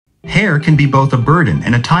Hair can be both a burden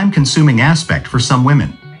and a time-consuming aspect for some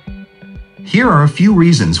women. Here are a few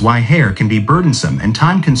reasons why hair can be burdensome and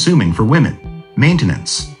time-consuming for women.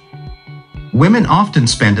 Maintenance. Women often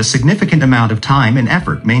spend a significant amount of time and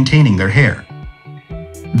effort maintaining their hair.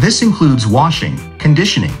 This includes washing,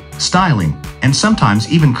 conditioning, styling, and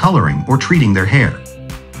sometimes even coloring or treating their hair.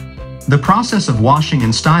 The process of washing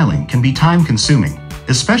and styling can be time-consuming,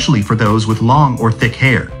 especially for those with long or thick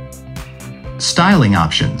hair. Styling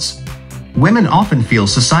options. Women often feel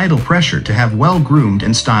societal pressure to have well-groomed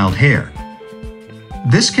and styled hair.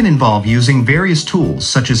 This can involve using various tools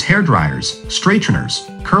such as hair dryers, straighteners,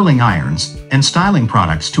 curling irons, and styling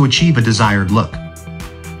products to achieve a desired look.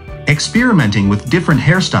 Experimenting with different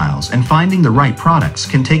hairstyles and finding the right products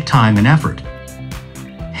can take time and effort.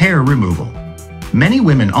 Hair removal. Many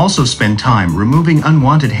women also spend time removing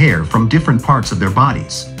unwanted hair from different parts of their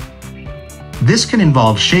bodies. This can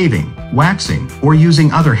involve shaving, waxing, or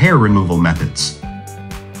using other hair removal methods.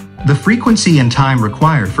 The frequency and time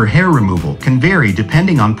required for hair removal can vary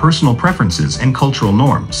depending on personal preferences and cultural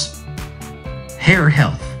norms. Hair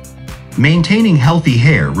health. Maintaining healthy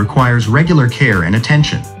hair requires regular care and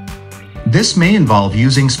attention. This may involve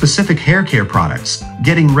using specific hair care products,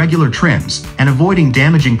 getting regular trims, and avoiding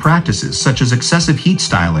damaging practices such as excessive heat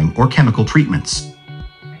styling or chemical treatments.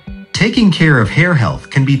 Taking care of hair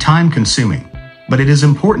health can be time-consuming, but it is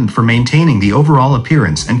important for maintaining the overall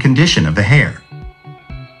appearance and condition of the hair.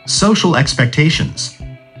 Social expectations.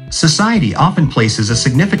 Society often places a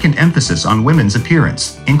significant emphasis on women's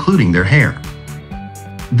appearance, including their hair.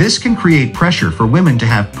 This can create pressure for women to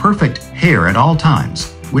have perfect hair at all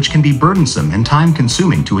times, which can be burdensome and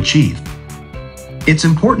time-consuming to achieve. It's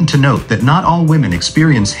important to note that not all women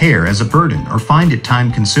experience hair as a burden or find it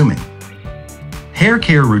time-consuming. Hair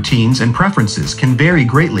care routines and preferences can vary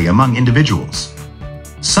greatly among individuals.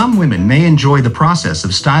 Some women may enjoy the process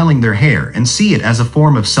of styling their hair and see it as a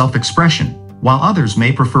form of self-expression, while others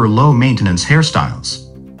may prefer low-maintenance hairstyles.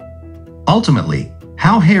 Ultimately,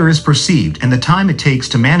 how hair is perceived and the time it takes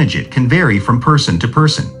to manage it can vary from person to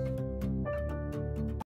person.